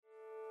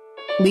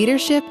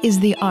Leadership is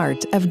the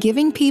art of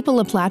giving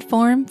people a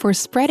platform for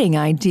spreading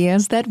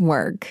ideas that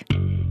work.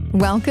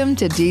 Welcome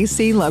to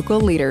DC Local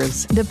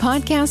Leaders, the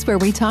podcast where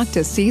we talk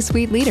to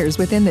C-suite leaders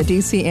within the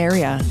DC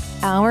area.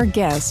 Our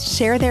guests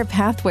share their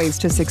pathways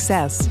to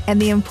success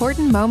and the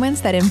important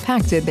moments that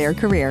impacted their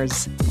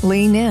careers.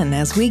 Lean in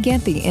as we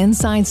get the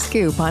inside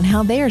scoop on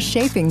how they are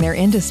shaping their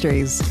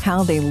industries,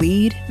 how they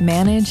lead,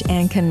 manage,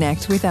 and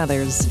connect with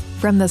others.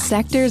 From the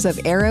sectors of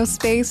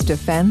aerospace,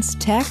 defense,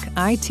 tech,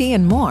 IT,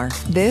 and more,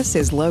 this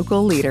is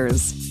Local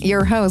Leaders.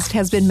 Your host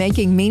has been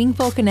making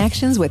meaningful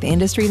connections with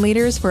industry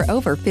leaders for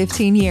over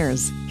 15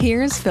 years.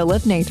 Here's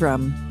Philip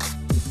Nathram.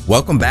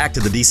 Welcome back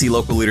to the DC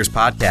Local Leaders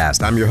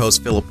Podcast. I'm your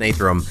host, Philip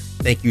Nathram.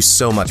 Thank you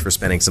so much for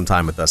spending some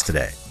time with us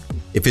today.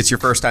 If it's your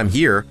first time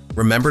here,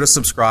 remember to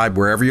subscribe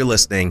wherever you're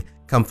listening.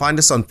 Come find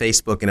us on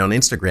Facebook and on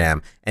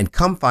Instagram, and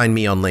come find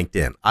me on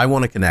LinkedIn. I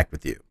want to connect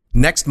with you.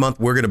 Next month,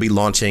 we're going to be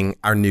launching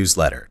our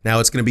newsletter. Now,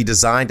 it's going to be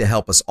designed to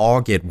help us all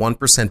get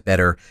 1%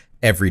 better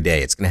every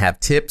day. It's going to have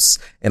tips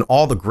and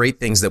all the great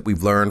things that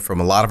we've learned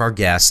from a lot of our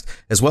guests,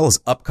 as well as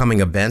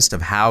upcoming events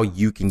of how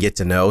you can get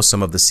to know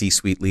some of the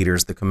C-suite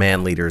leaders, the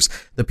command leaders,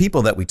 the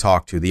people that we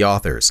talk to, the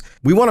authors.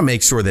 We want to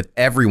make sure that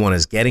everyone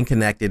is getting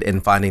connected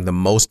and finding the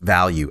most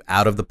value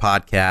out of the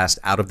podcast,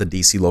 out of the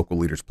DC Local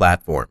Leaders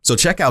platform. So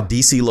check out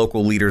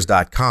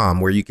dclocalleaders.com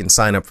where you can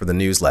sign up for the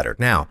newsletter.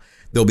 Now,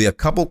 there'll be a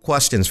couple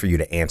questions for you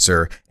to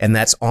answer, and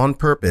that's on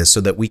purpose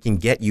so that we can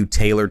get you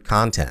tailored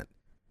content.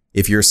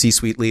 If you're a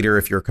C-suite leader,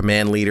 if you're a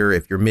command leader,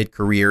 if you're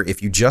mid-career,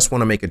 if you just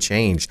want to make a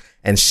change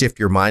and shift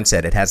your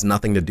mindset, it has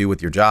nothing to do with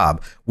your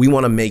job. We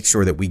want to make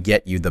sure that we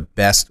get you the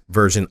best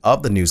version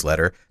of the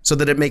newsletter so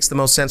that it makes the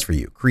most sense for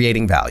you,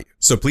 creating value.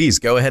 So please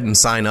go ahead and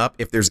sign up.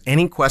 If there's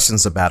any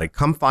questions about it,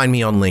 come find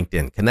me on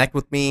LinkedIn. Connect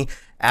with me.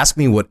 Ask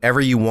me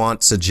whatever you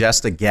want.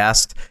 Suggest a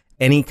guest.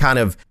 Any kind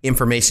of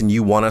information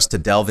you want us to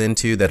delve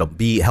into that'll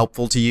be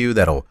helpful to you,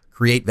 that'll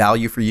create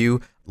value for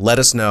you, let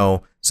us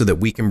know so that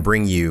we can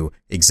bring you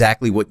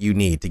exactly what you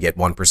need to get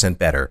 1%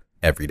 better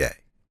every day.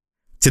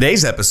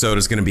 Today's episode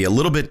is going to be a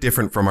little bit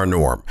different from our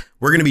norm.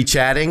 We're going to be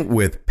chatting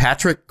with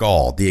Patrick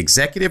Gall, the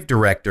Executive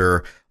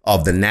Director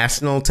of the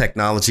National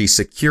Technology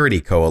Security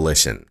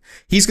Coalition.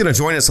 He's going to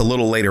join us a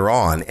little later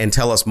on and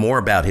tell us more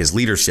about his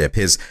leadership,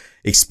 his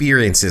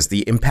experiences,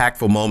 the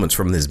impactful moments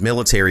from his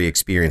military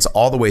experience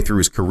all the way through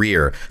his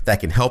career that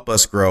can help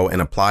us grow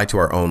and apply to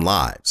our own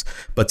lives.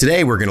 But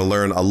today we're going to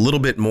learn a little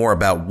bit more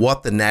about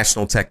what the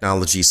National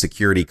Technology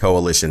Security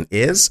Coalition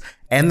is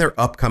and their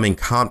upcoming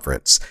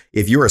conference.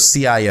 If you're a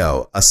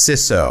CIO, a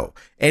CISO,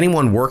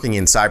 anyone working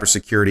in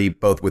cybersecurity,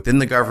 both within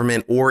the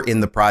government or in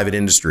the private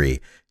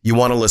industry, you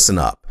want to listen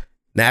up.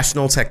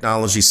 National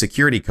Technology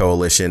Security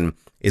Coalition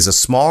is a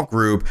small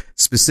group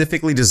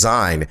specifically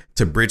designed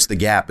to bridge the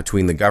gap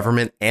between the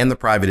government and the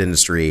private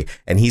industry.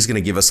 And he's going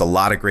to give us a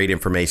lot of great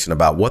information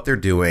about what they're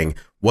doing,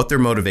 what their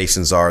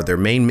motivations are, their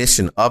main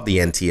mission of the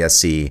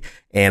NTSC.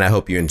 And I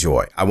hope you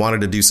enjoy. I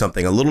wanted to do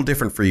something a little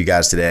different for you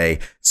guys today.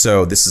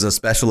 So this is a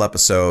special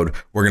episode.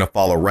 We're going to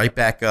follow right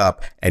back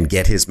up and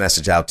get his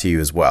message out to you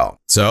as well.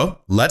 So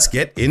let's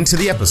get into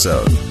the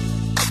episode.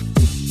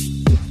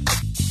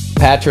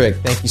 Patrick,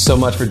 thank you so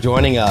much for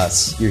joining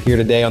us. You're here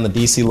today on the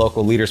DC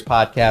Local Leaders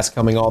Podcast,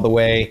 coming all the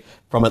way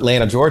from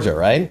Atlanta, Georgia,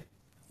 right?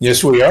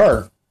 Yes, we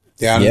are.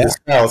 Down in the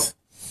South.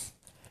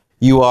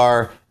 You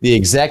are the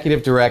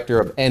Executive Director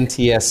of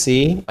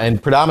NTSC,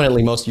 and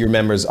predominantly most of your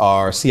members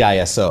are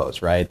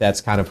CISOs, right? That's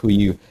kind of who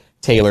you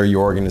tailor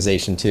your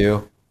organization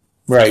to.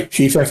 Right.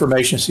 Chief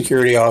Information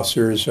Security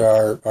Officers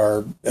are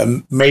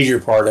a major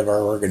part of our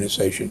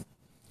organization.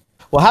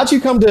 Well, how'd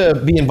you come to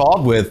be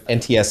involved with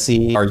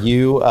NTSC? Are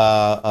you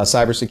a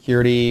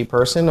cybersecurity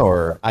person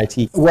or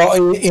IT?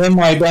 Well, in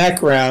my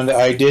background,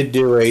 I did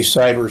do a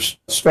cyber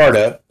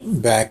startup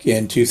back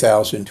in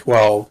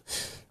 2012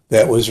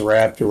 that was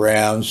wrapped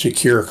around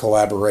secure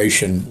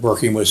collaboration,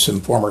 working with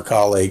some former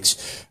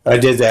colleagues. I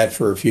did that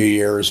for a few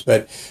years,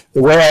 but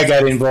the way I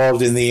got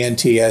involved in the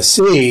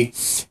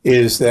NTSC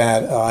is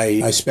that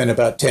I spent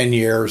about 10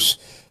 years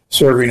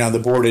serving on the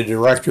board of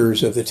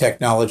directors of the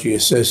Technology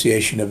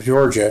Association of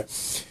Georgia,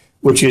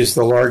 which is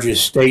the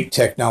largest state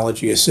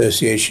technology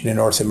association in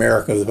North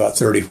America with about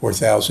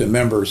 34,000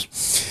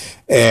 members.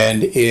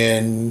 And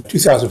in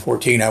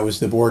 2014, I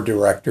was the board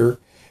director.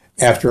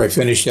 After I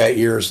finished that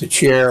year as the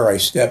chair, I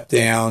stepped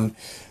down.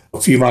 A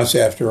few months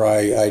after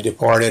I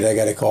departed, I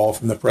got a call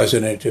from the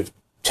president of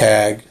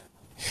TAG,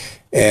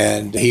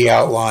 and he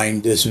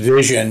outlined this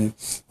vision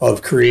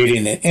of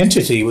creating an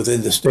entity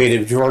within the state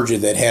of Georgia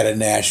that had a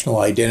national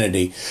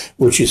identity,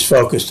 which is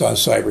focused on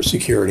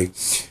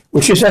cybersecurity,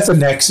 which is at the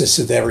nexus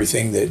of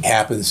everything that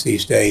happens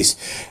these days.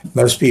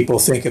 Most people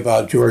think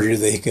about Georgia,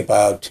 they think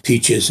about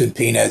peaches and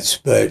peanuts,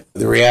 but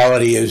the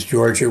reality is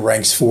Georgia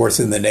ranks fourth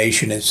in the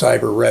nation in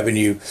cyber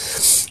revenue.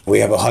 We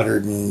have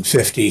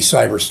 150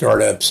 cyber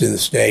startups in the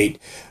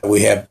state.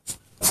 We have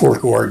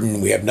Fort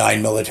Gordon, we have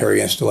 9 military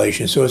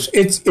installations. So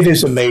it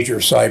is a major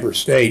cyber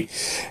state.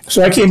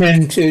 So I came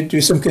in to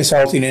do some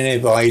consulting and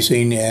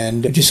advising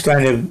and just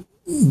kind of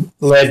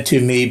led to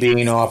me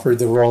being offered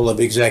the role of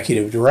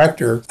executive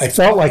director. I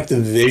felt like the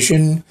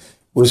vision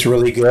was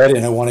really good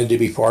and I wanted to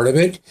be part of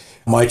it.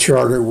 My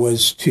charter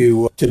was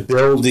to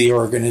build the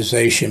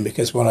organization,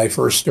 because when I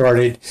first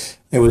started,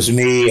 it was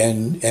me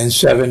and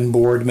 7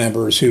 board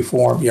members who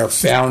formed our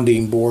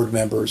founding board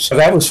members. So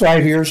that was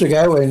 5 years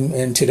ago,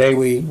 and today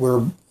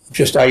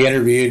I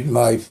interviewed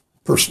my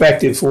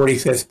prospective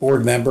 45th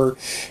board member,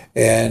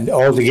 and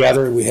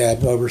altogether we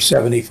have over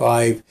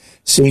 75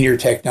 senior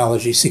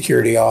technology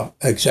security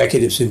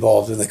executives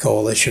involved in the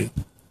coalition.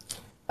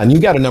 And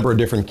you've got a number of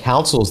different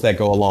councils that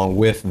go along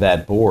with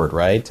that board,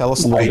 right? Tell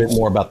us a little bit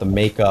more about the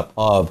makeup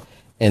of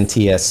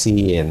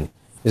NTSC, and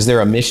is there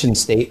a mission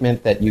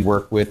statement that you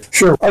work with?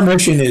 Sure. Our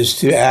mission is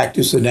to act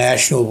as the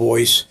national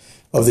voice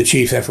of the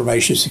Chief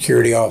Information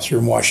Security Officer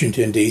in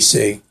Washington,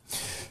 D.C.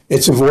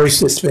 It's a voice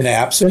that's been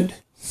absent.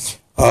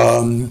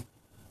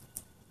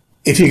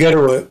 If you go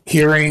to a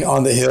hearing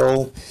on the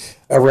Hill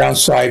around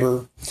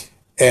cyber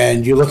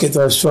and you look at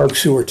those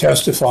folks who are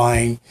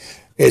testifying,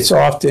 it's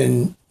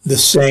often the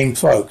same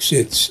folks.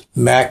 It's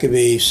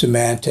McAfee,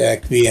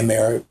 Symantec,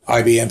 VMware,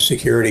 IBM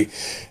Security,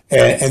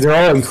 and they're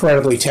all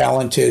incredibly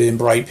talented and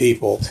bright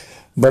people,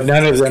 but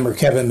none of them are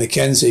Kevin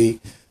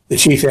McKenzie, the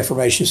Chief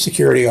Information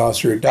Security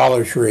Officer at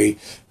Dollar Tree,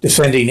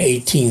 defending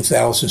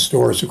 18,000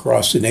 stores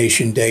across the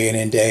nation day in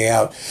and day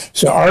out.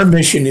 So our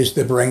mission is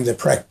to bring the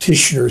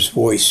practitioner's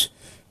voice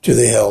to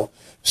the Hill,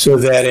 so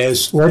that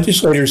as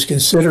legislators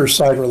consider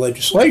cyber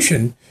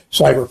legislation,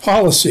 cyber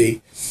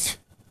policy,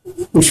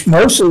 which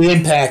mostly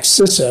impacts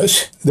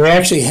CISOs, they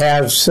actually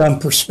have some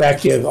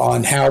perspective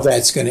on how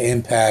that's going to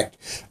impact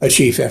a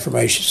Chief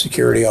Information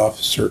Security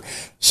Officer.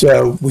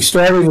 So we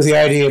started with the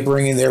idea of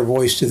bringing their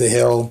voice to the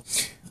Hill.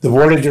 The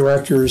board of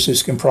directors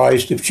is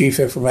comprised of Chief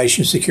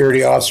Information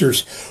Security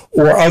Officers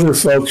or other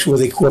folks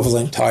with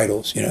equivalent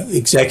titles,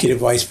 Executive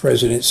Vice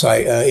President,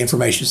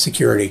 Information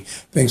Security,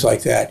 things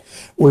like that.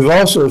 We've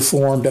also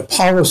formed a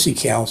policy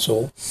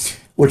council,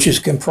 which is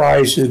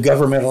comprised of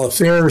governmental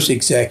affairs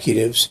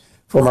executives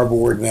from our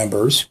board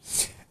members.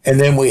 And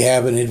then we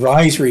have an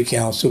advisory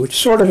council, which is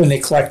sort of an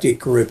eclectic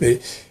group.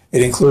 It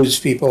includes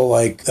people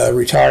like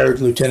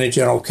retired Lieutenant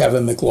General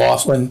Kevin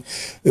McLaughlin,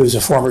 who was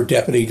a former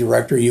Deputy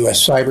Director,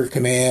 U.S. Cyber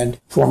Command,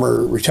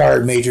 former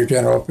retired Major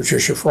General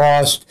Patricia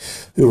Frost,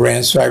 who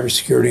ran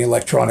cybersecurity and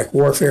electronic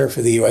warfare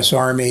for the U.S.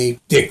 Army,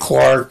 Dick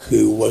Clark,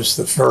 who was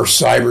the first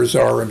cyber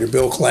czar under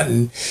Bill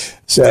Clinton.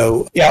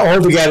 So,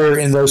 altogether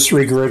in those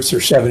 3 groups, there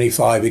are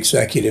 75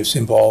 executives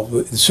involved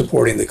in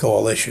supporting the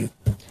coalition.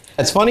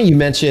 It's funny you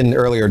mentioned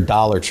earlier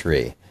Dollar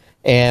Tree.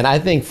 And I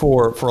think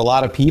for a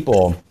lot of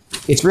people,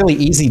 it's really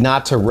easy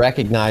not to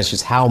recognize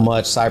just how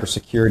much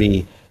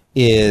cybersecurity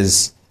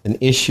is an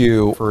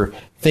issue for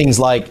things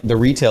like the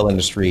retail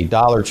industry,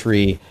 Dollar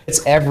Tree.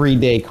 It's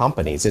everyday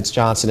companies. It's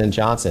Johnson &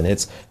 Johnson.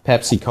 It's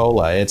Pepsi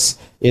Cola. It's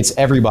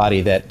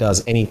everybody that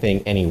does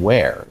anything,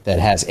 anywhere, that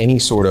has any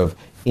sort of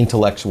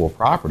intellectual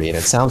property. And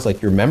it sounds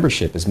like your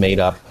membership is made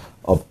up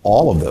of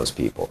all of those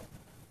people.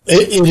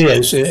 It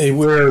is.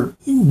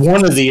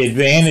 One of the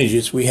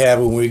advantages we have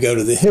when we go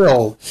to the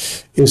Hill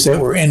is that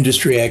we're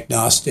industry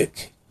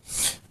agnostic.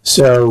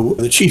 So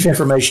the Chief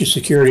Information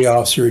Security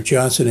Officer at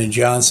Johnson &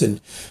 Johnson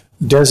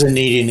doesn't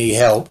need any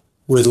help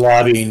with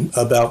lobbying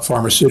about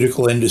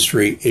pharmaceutical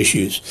industry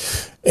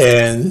issues.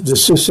 And the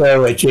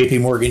CISO at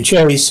JP Morgan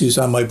Chase, who's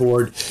on my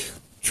board,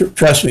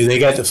 trust me, they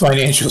got the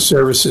financial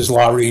services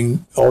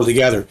lobbying all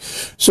together.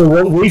 So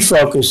what we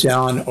focus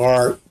on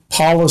are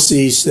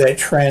policies that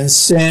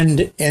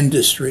transcend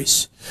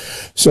industries.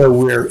 So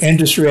we're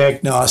industry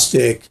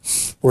agnostic,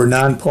 we're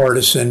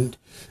nonpartisan,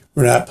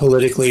 we're not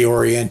politically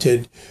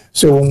oriented.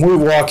 So when we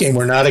walk in,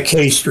 we're not a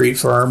K Street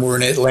firm, we're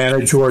in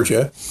Atlanta,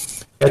 Georgia.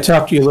 I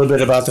talked to you a little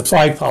bit about the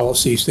 5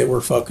 policies that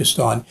we're focused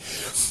on.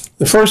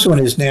 The first one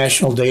is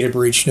national data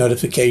breach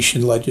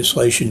notification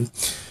legislation.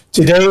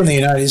 Today in the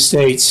United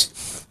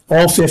States,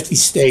 all 50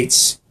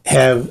 states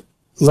have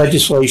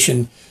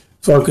legislation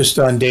focused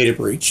on data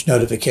breach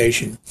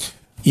notification.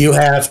 You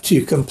have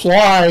to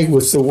comply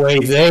with the way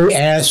they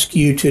ask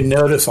you to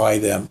notify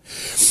them.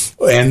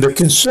 And the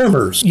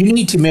consumers, you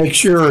need to make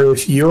sure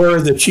if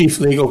you're the chief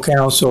legal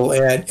counsel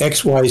at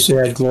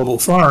XYZ Global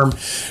Firm,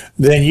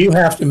 then you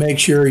have to make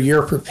sure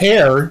you're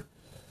prepared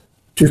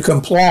to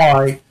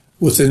comply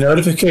with the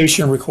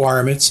notification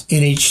requirements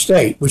in each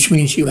state, which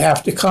means you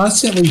have to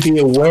constantly be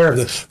aware of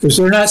them because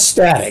they're not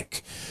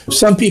static.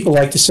 Some people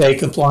like to say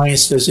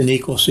compliance doesn't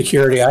equal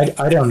security.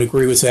 I don't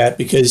agree with that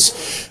because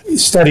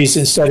studies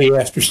and study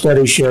after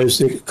study shows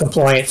that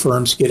compliant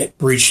firms get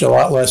breached a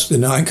lot less than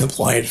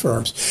non-compliant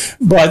firms.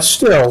 But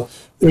still,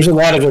 there's a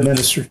lot of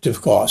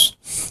administrative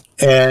costs.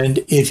 And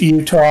if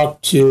you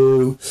talk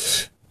to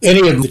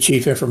any of the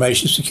chief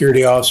information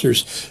security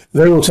officers,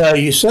 they will tell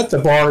you, set the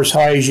bar as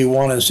high as you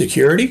want in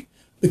security,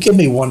 but give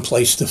me one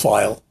place to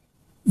file.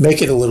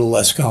 Make it a little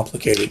less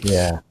complicated.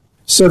 Yeah.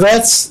 So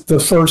that's the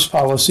first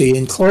policy,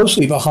 and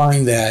closely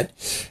behind that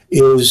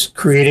is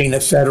creating a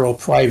federal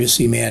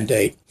privacy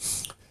mandate.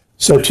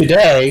 So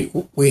today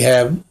we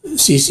have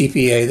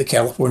CCPA, the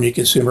California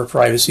Consumer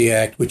Privacy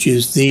Act, which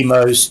is the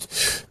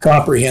most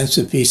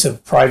comprehensive piece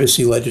of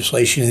privacy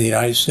legislation in the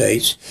United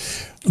States,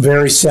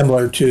 very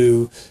similar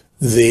to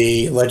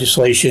the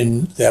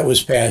legislation that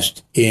was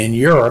passed in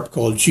Europe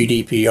called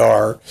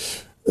GDPR,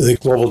 the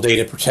Global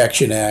Data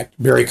Protection Act,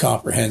 very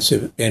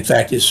comprehensive. In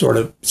fact, is sort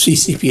of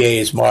CCPA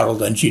is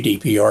modeled on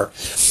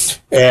GDPR.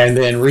 And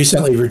then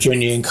recently,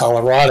 Virginia and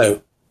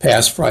Colorado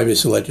passed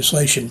privacy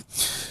legislation.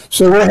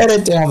 So we're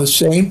headed down the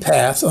same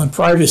path on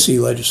privacy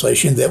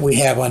legislation that we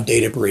have on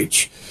data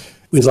breach.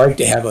 We'd like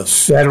to have a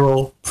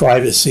federal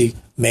privacy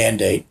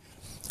mandate.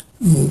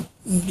 The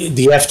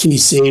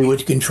FTC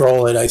would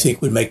control it. I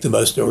think would make the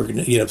most,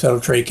 Federal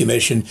Trade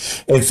Commission.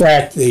 In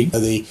fact,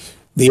 the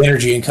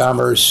Energy and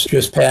Commerce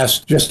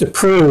just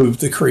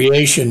approved the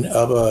creation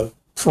of a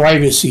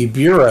privacy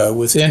bureau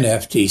within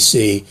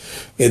FTC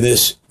in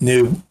this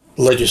new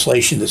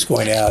legislation that's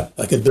going out,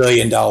 like $1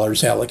 billion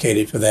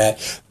allocated for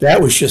that.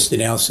 That was just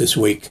announced this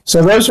week.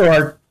 So those are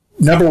our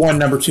number one,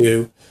 number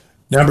two.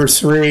 Number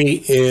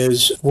three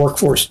is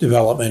workforce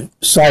development,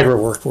 cyber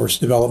workforce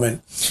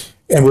development,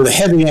 and with a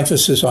heavy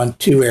emphasis on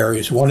two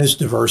areas. One is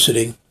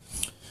diversity.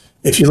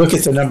 If you look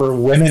at the number of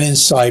women in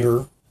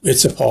cyber,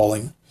 it's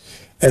appalling.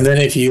 And then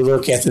if you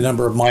look at the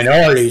number of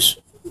minorities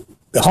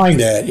behind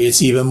that,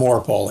 it's even more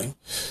appalling.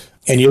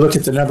 And you look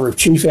at the number of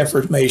chief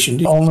information,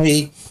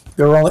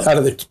 there are only out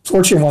of the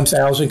Fortune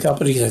 1000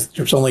 companies,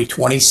 there's only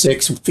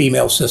 26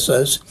 female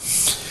CISOs.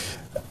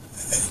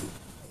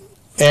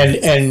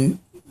 And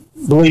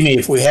believe me,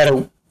 if we had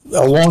a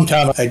long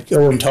time, I'd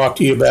go and talk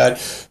to you about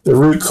the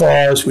root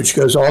cause, which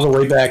goes all the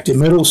way back to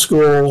middle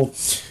school,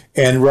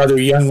 and whether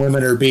young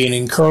women are being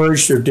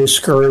encouraged or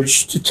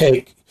discouraged to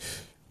take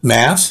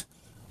math.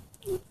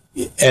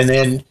 And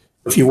then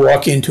if you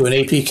walk into an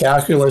AP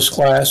calculus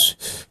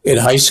class in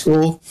high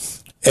school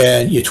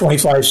and you're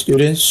 25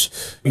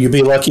 students, you'll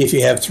be lucky if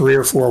you have 3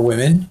 or 4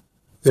 women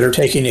that are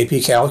taking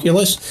AP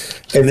calculus.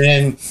 And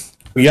then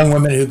young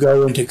women who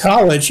go into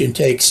college and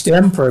take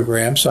STEM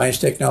programs, science,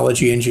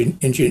 technology,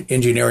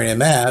 engineering, and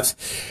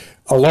math,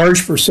 a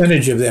large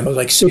percentage of them,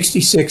 like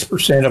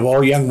 66% of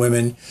all young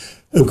women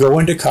who go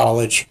into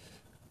college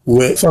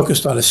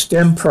focused on a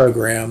STEM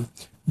program,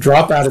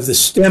 drop out of the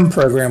STEM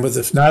program,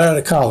 not out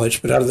of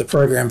college, but out of the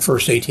program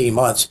first 18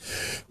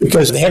 months,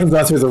 because they haven't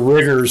gone through the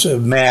rigors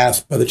of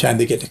math by the time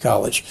they get to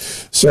college.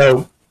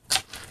 So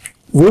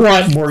we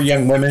want more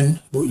young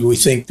women. We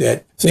think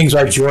that things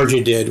like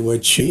Georgia did,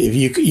 which if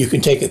you can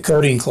take a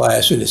coding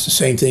class and it's the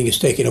same thing as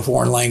taking a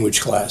foreign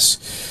language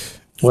class.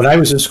 When I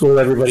was in school,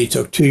 everybody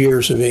took 2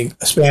 years of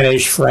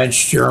Spanish,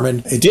 French,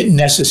 German. It didn't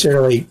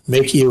necessarily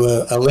make you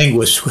a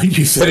linguist when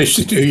you finished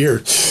the 2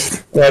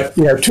 years. But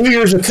 2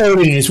 years of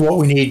coding is what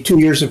we need, 2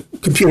 years of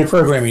computer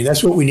programming.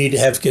 That's what we need to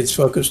have kids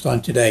focused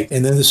on today.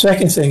 And then the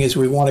second thing is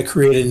we want to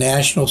create a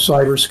national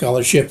cyber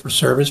scholarship for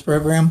service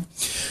program,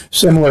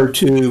 similar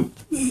to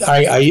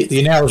the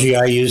analogy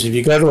I use. If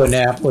you go to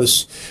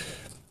Annapolis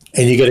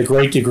and you get a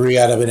great degree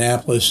out of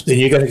Annapolis, then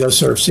you're going to go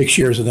serve 6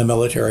 years in the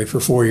military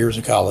for 4 years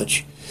of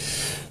college.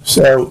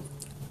 So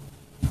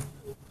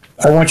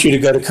I want you to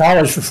go to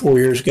college for 4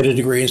 years, get a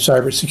degree in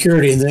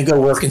cybersecurity, and then go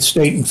work in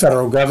state and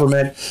federal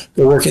government,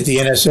 go work at the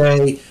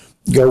NSA,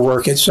 go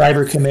work at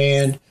Cyber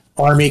Command,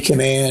 Army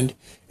Command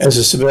as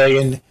a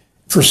civilian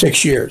for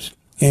 6 years.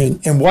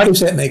 And why does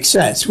that make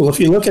sense? Well, if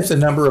you look at the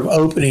number of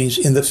openings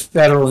in the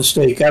federal and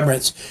state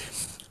governments,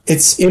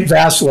 it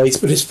vacillates,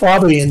 but it's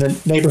probably in the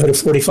neighborhood of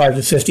 45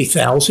 to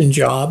 50,000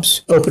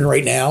 jobs open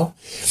right now.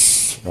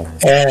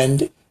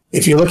 And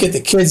if you look at the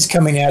kids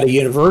coming out of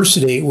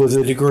university with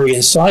a degree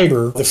in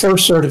cyber, the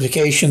first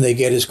certification they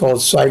get is called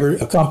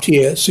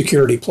CompTIA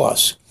Security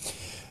Plus.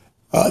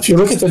 If you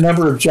look at the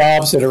number of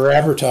jobs that are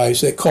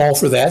advertised that call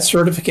for that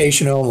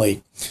certification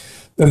only,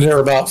 then there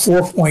are about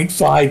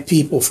 4.5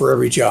 people for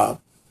every job.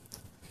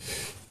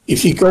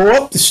 If you go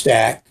up the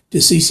stack to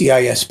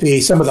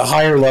CCISP, some of the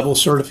higher level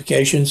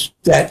certifications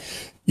that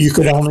you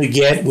could only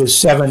get with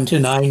 7 to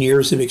 9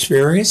 years of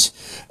experience,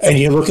 and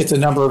you look at the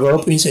number of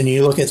openings and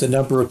you look at the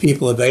number of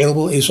people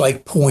available, is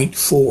like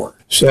 0.4.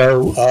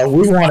 So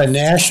we want a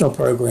national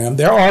program.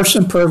 There are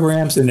some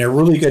programs, and they're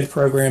really good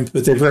programs,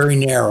 but they're very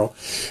narrow.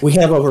 We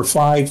have over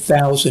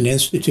 5,000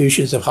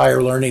 institutions of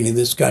higher learning in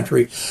this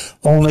country.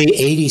 Only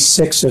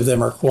 86 of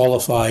them are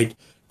qualified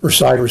for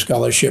cyber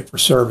scholarship for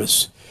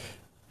service.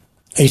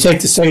 And you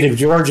take the state of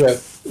Georgia,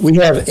 we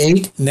have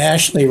 8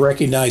 nationally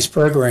recognized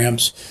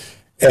programs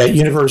at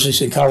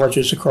universities and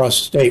colleges across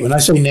the state. When I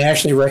say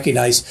nationally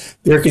recognized,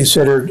 they're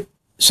considered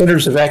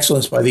centers of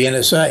excellence by the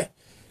NSA.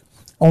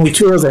 Only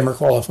 2 of them are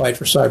qualified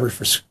for cyber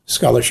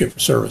scholarship for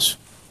service.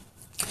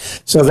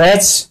 So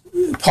that's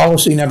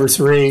policy number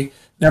 3.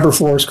 Number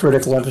 4 is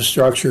critical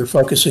infrastructure,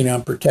 focusing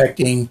on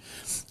protecting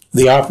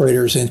the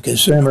operators and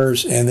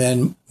consumers. And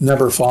then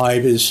number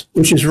 5 is,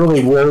 which is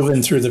really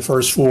woven through the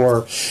first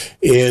 4,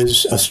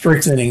 is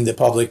strengthening the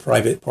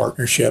public-private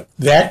partnership.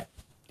 That,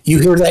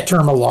 you hear that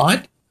term a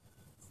lot,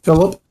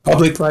 Philip,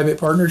 public-private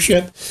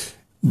partnership,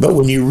 but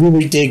when you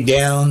really dig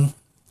down,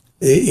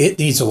 it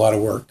needs a lot of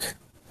work.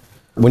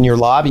 When you're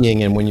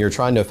lobbying and when you're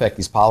trying to affect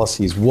these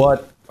policies,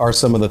 what are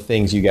some of the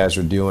things you guys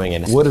are doing,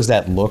 and what does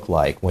that look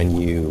like when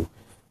you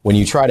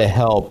try to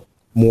help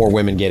more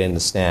women get into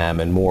STEM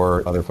and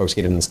more other folks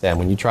get into STEM,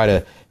 when you try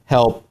to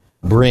help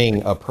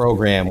bring a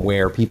program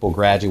where people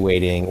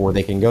graduating or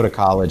they can go to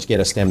college, get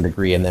a STEM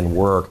degree, and then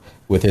work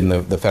within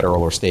the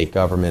federal or state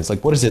governments?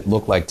 Like, what does it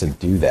look like to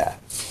do that?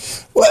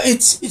 Well,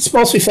 it's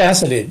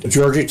multifaceted.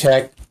 Georgia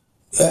Tech,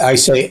 I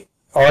say,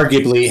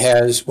 arguably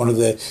has one of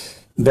the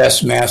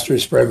best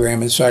master's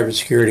program in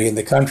cybersecurity in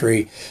the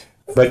country.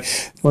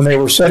 But when they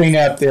were setting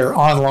up their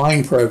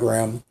online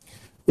program,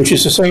 which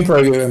is the same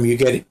program you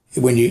get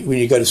when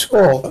you go to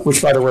school,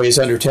 which, by the way, is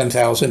under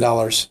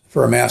 $10,000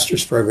 for a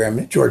master's program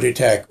at Georgia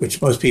Tech,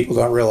 which most people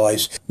don't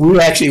realize. We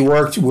actually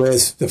worked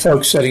with the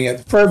folks setting up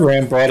the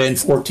program, brought in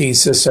 14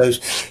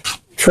 CISOs,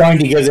 trying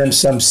to give them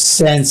some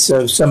sense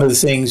of some of the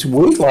things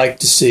we'd like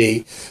to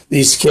see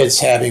these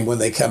kids having when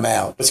they come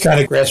out. It's kind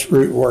of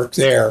grassroots work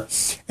there.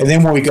 And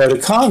then when we go to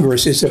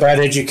Congress, it's about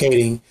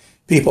educating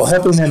people,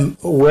 helping them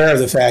aware of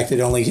the fact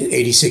that only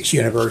 86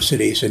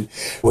 universities and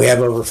we have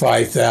over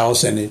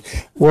 5,000,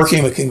 and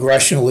working with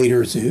congressional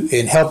leaders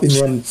and helping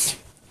them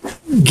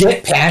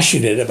get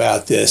passionate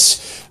about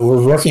this.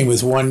 We're working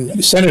with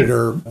one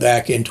senator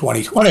back in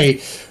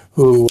 2020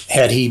 who,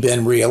 had he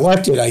been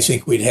reelected, I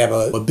think we'd have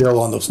a bill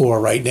on the floor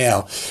right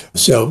now.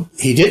 So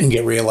he didn't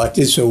get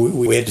reelected, so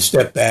we had to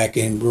step back,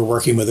 and we're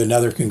working with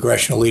another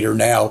congressional leader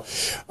now.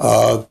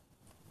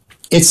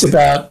 It's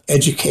about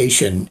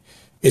education.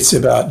 It's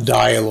about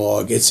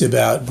dialogue. It's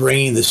about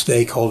bringing the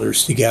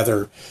stakeholders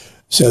together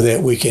so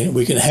that we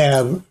can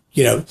have,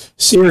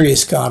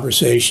 serious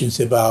conversations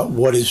about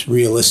what is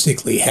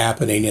realistically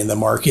happening in the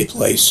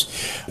marketplace.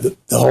 The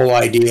whole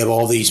idea of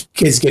all these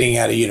kids getting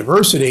out of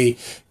university,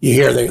 you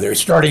hear they're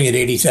starting at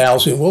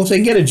 80,000. Well, if they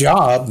can get a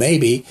job,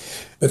 maybe,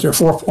 but they're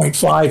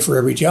 4.5 for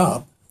every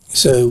job.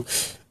 So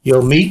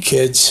you'll meet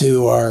kids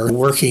who are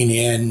working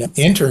in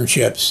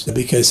internships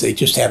because they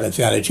just haven't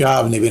found a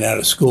job and they've been out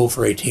of school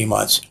for 18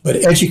 months. But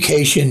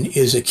education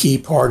is a key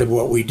part of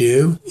what we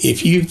do.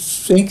 If you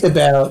think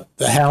about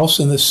the House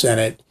and the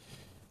Senate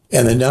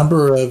and the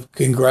number of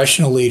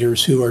congressional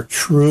leaders who are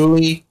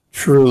truly,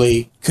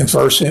 truly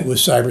conversant with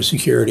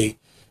cybersecurity,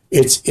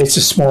 it's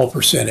a small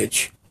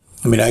percentage.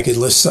 I mean, I could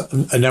list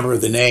a number of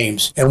the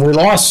names. And we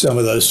lost some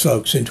of those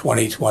folks in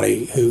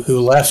 2020 who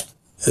left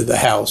the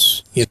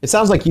House. It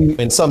sounds like you,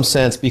 in some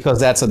sense, because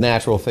that's a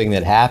natural thing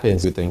that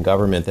happens within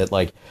government, that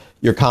like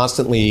you're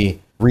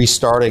constantly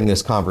restarting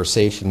this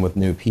conversation with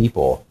new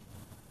people.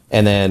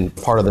 And then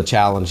part of the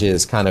challenge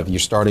is kind of you're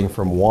starting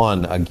from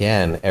one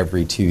again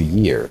every 2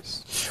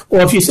 years.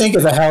 Well, if you think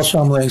of the House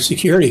Homeland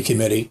Security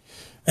Committee,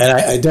 and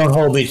I don't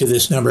hold me to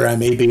this number, I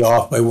may be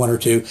off by one or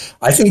two.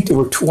 I think there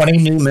were 20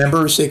 new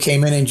members that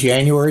came in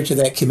January to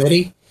that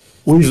committee.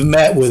 We've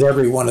met with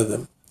every one of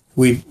them.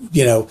 We've,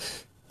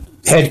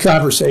 had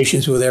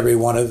conversations with every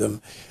one of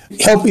them,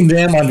 helping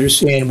them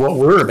understand what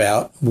we're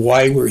about,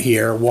 why we're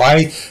here,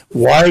 why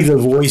the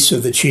voice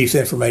of the Chief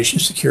Information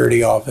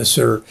Security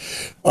Officer,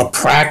 a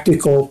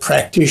practical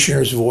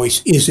practitioner's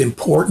voice, is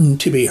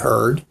important to be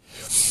heard.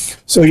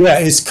 So yeah,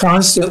 it's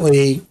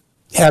constantly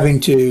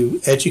having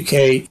to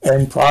educate,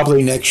 and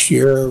probably next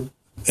year,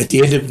 at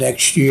the end of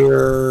next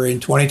year in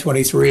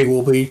 2023,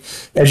 we'll be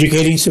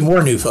educating some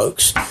more new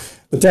folks.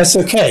 But that's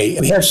okay.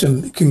 We have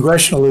some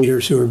congressional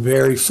leaders who are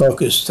very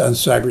focused on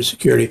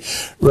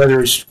cybersecurity,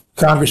 whether it's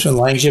Congressman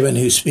Langevin,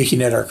 who's speaking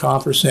at our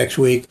conference next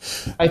week.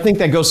 I think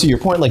that goes to your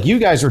point. Like, you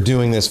guys are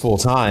doing this full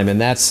time,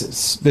 and that's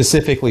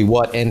specifically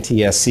what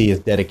NTSC is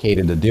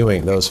dedicated to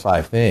doing, those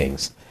 5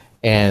 things.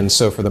 And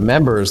so for the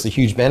members, the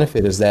huge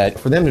benefit is that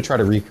for them to try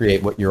to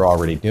recreate what you're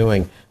already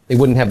doing, they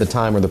wouldn't have the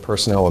time or the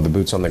personnel or the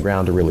boots on the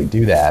ground to really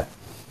do that.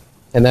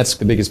 And that's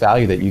the biggest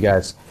value that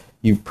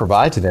you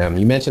provide to them.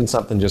 You mentioned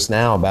something just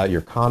now about your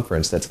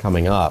conference that's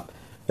coming up.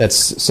 That's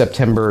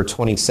September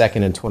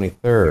 22nd and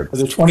 23rd.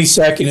 The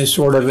 22nd is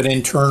sort of an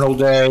internal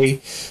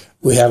day.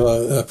 We have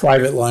a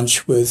private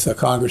lunch with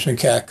Congressman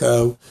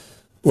Katko,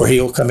 where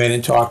he'll come in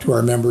and talk to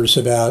our members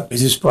about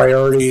his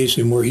priorities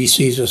and where he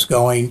sees us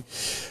going.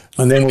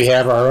 And then we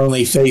have our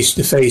only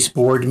face-to-face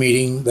board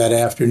meeting that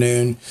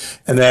afternoon.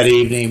 And that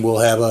evening we'll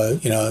have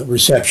a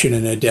reception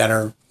and a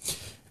dinner.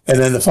 And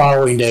then the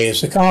following day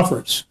is the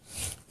conference.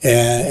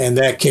 And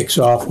that kicks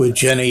off with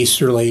Jen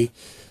Easterly,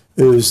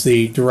 who's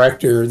the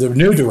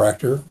new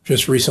director,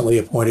 just recently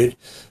appointed,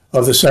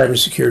 of the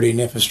Cybersecurity and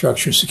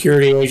Infrastructure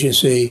Security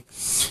Agency.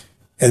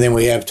 And then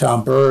we have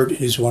Tom Bird,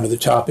 who's one of the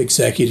top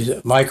executives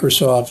at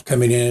Microsoft,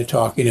 coming in and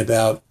talking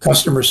about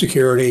customer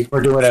security.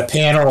 We're doing a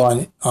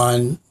panel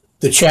on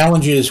the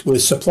challenges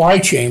with supply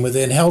chain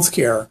within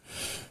healthcare.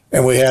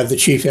 And we have the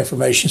Chief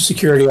Information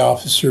Security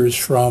Officers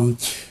from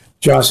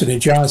Johnson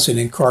 & Johnson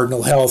and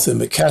Cardinal Health and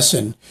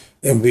McKesson,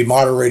 and will be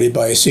moderated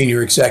by a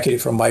senior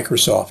executive from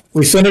Microsoft.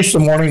 We finished the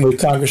morning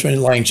with Congressman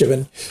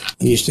Langevin.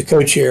 He's the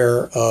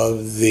co-chair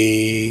of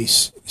the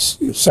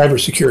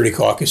Cybersecurity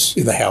Caucus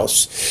in the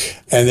House.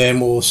 And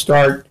then we'll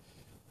start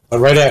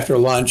right after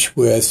lunch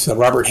with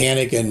Robert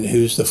Hannigan,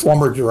 who's the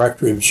former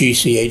director of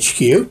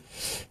GCHQ.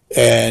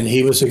 and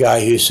he was the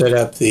guy who set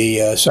up the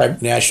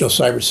National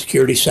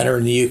Cybersecurity Center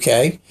in the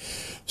UK.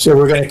 So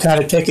we're going to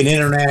kind of take an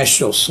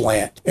international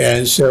slant.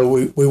 And so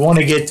we want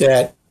to get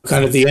that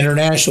kind of the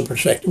international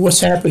perspective. What's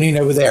happening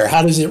over there?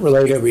 How does it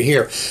relate over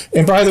here?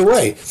 And by the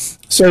way,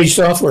 Sage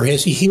Software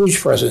has a huge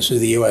presence in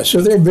the U.S.,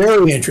 so they're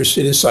very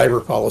interested in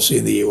cyber policy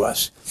in the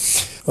U.S.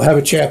 We'll have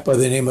a chap by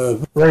the name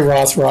of Ray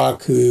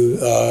Rothrock, who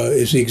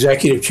is the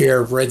executive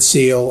chair of Red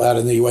Seal out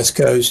on the West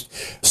Coast,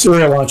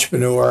 serial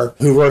entrepreneur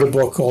who wrote a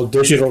book called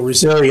Digital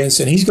Resilience,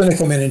 and he's going to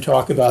come in and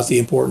talk about the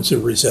importance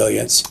of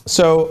resilience.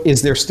 So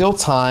is there still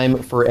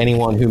time for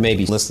anyone who may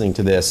be listening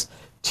to this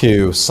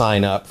to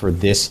sign up for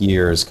this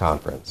year's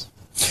conference?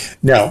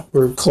 No,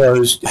 we're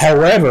closed.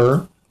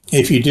 However,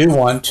 if you do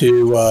want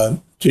to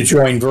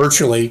join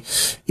virtually,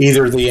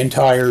 either the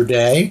entire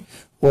day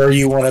or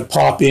you want to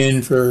pop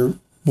in for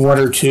one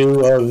or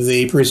two of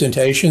the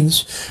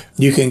presentations,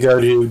 you can go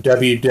to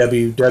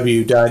www.ntsc.org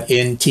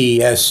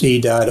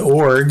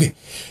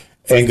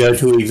and go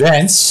to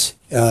events.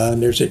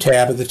 There's a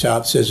tab at the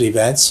top that says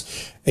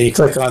events, and you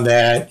click on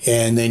that,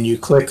 and then you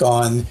click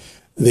on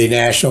the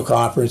national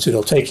conference.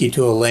 It'll take you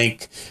to a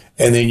link,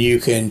 and then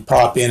you can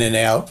pop in and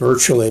out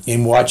virtually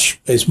and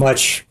watch as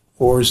much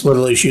or as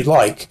little as you'd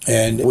like.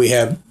 And we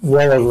have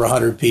well over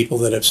 100 people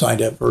that have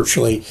signed up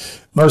virtually,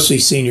 mostly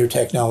senior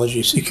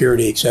technology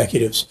security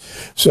executives.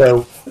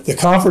 So the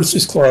conference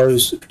is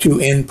closed to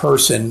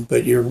in-person,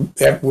 but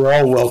we're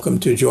all welcome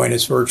to join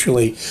us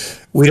virtually.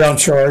 We don't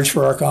charge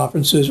for our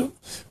conferences.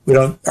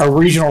 Our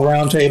regional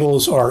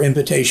roundtables are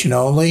invitation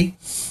only,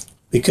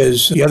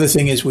 because the other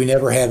thing is we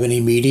never have any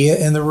media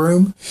in the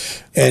room.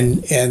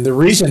 And the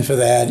reason for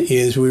that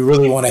is we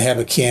really want to have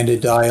a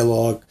candid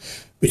dialogue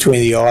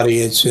between the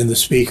audience and the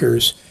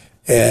speakers.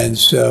 And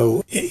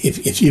so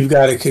if you've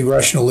got a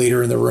congressional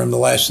leader in the room, the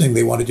last thing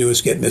they want to do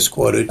is get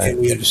misquoted, and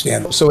we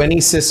understand. So any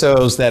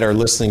CISOs that are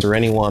listening, or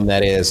anyone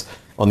that is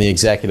on the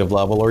executive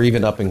level or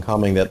even up and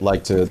coming that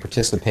like to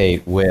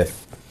participate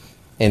with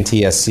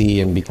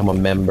NTSC and become a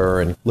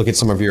member and look at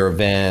some of your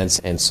events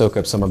and soak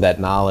up some of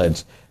that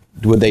knowledge,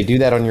 would they do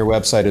that on your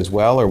website as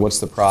well, or what's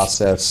the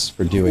process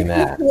for doing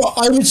that? Well,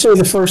 I would say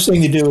the first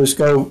thing to do is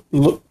go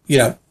to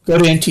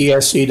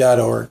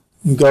ntsc.org.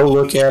 Go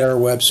look at our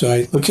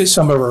website, look at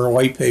some of our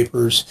white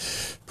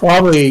papers.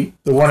 Probably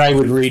the one I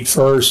would read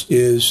first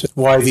is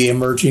Why the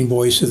Emerging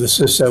Voice of the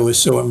CISO is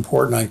So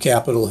Important on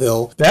Capitol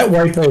Hill. That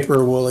white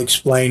paper will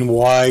explain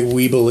why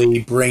we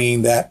believe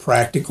bringing that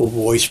practical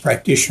voice,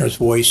 practitioner's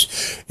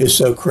voice, is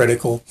so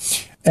critical.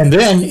 And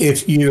then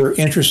if you're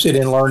interested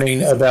in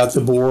learning about the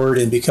board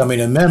and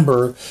becoming a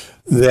member,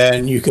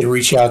 then you can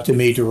reach out to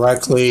me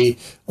directly.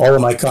 All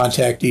of my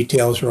contact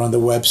details are on the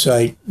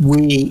website.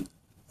 We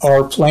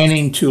are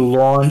planning to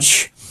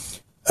launch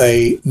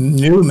a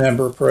new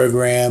member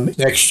program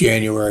next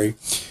January,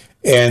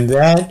 and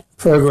that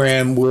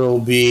program will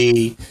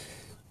be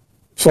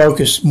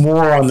focused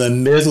more on the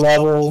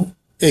mid-level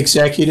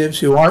executives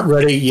who aren't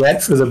ready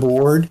yet for the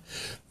board,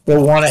 but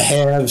want to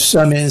have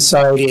some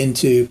insight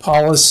into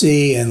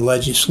policy and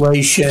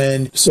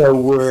legislation. So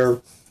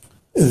we're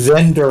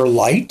vendor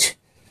light.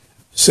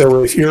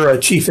 So if you're a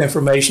chief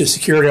information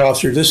security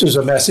officer, this is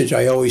a message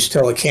I always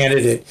tell a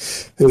candidate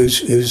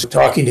who's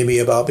talking to me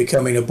about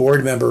becoming a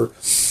board member.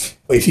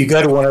 If you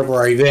go to one of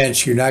our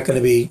events, you're not going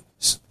to be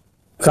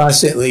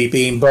constantly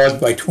being bugged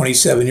by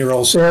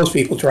 27-year-old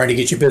salespeople trying to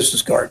get your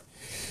business card.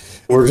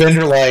 We're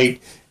vendor light,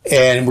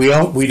 and we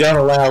don't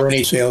allow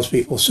any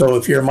salespeople. So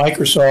if you're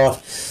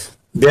Microsoft,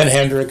 Ben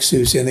Hendricks,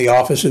 who's in the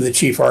office of the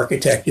chief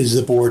architect, is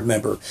the board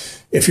member.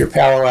 If you're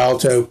Palo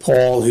Alto,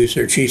 Paul, who's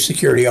their chief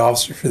security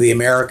officer for the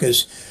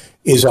Americas,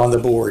 is on the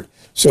board.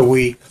 So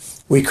we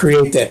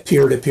create that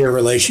peer-to-peer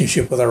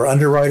relationship with our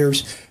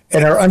underwriters,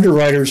 and our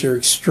underwriters are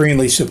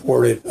extremely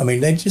supportive. I mean,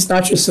 they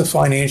not just the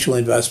financial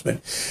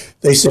investment.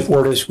 They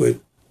support us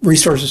with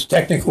resources,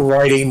 technical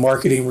writing,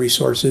 marketing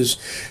resources.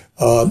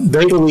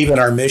 They believe in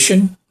our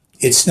mission.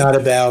 It's not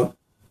about,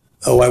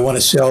 I want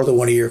to sell to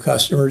one of your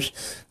customers.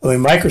 I mean,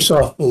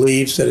 Microsoft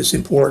believes that it's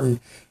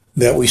important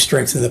that we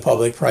strengthen the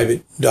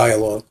public-private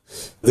dialogue.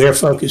 Their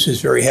focus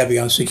is very heavy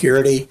on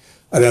security.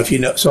 I don't know if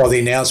you saw the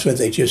announcement.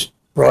 They just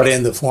brought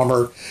in the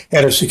former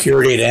head of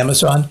security at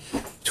Amazon,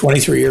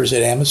 23 years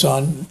at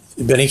Amazon.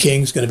 Benny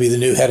King's going to be the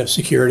new head of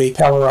security.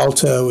 Palo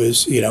Alto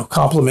is,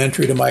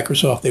 complementary to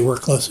Microsoft. They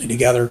work closely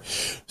together.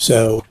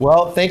 So,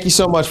 well, thank you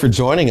so much for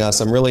joining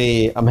us.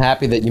 I'm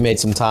happy that you made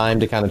some time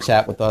to kind of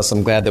chat with us.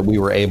 I'm glad that we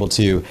were able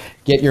to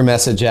get your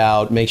message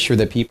out, make sure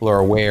that people are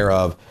aware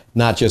of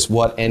not just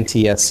what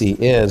NTSC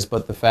is,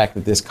 but the fact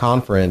that this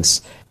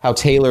conference, how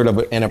tailored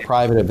and a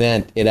private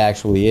event it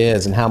actually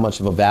is, and how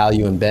much of a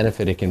value and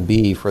benefit it can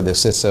be for the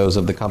CISOs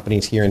of the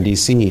companies here in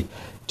DC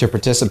to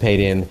participate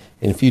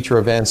in future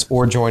events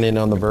or join in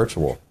on the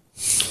virtual.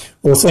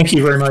 Well, thank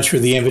you very much for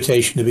the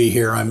invitation to be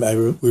here.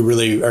 We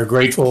really are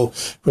grateful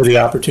for the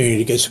opportunity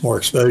to get some more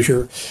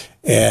exposure,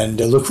 and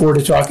look forward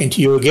to talking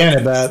to you again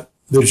about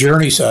the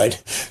journey side.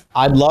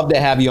 I'd love to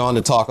have you on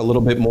to talk a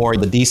little bit more.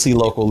 The DC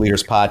Local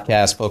Leaders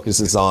podcast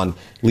focuses on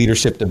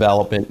leadership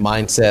development,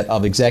 mindset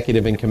of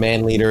executive and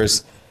command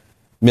leaders.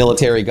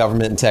 military,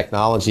 government, and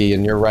technology,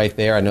 and you're right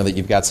there. I know that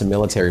you've got some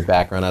military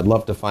background. I'd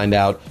love to find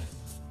out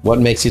what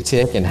makes you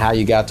tick and how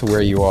you got to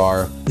where you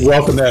are.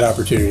 Welcome that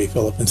opportunity,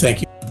 Philip, and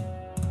thank you.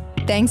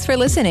 Thanks for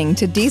listening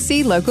to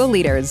DC Local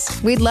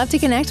Leaders. We'd love to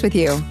connect with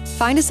you.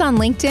 Find us on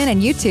LinkedIn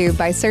and YouTube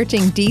by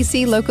searching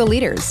DC Local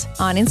Leaders,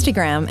 on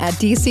Instagram at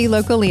DC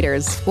Local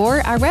Leaders,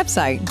 or our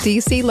website,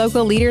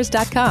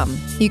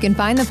 dclocalleaders.com. You can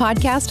find the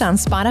podcast on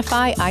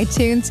Spotify,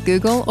 iTunes,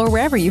 Google, or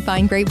wherever you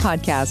find great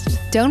podcasts.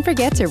 Don't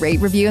forget to rate,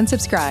 review, and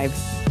subscribe.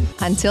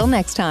 Until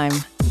next time.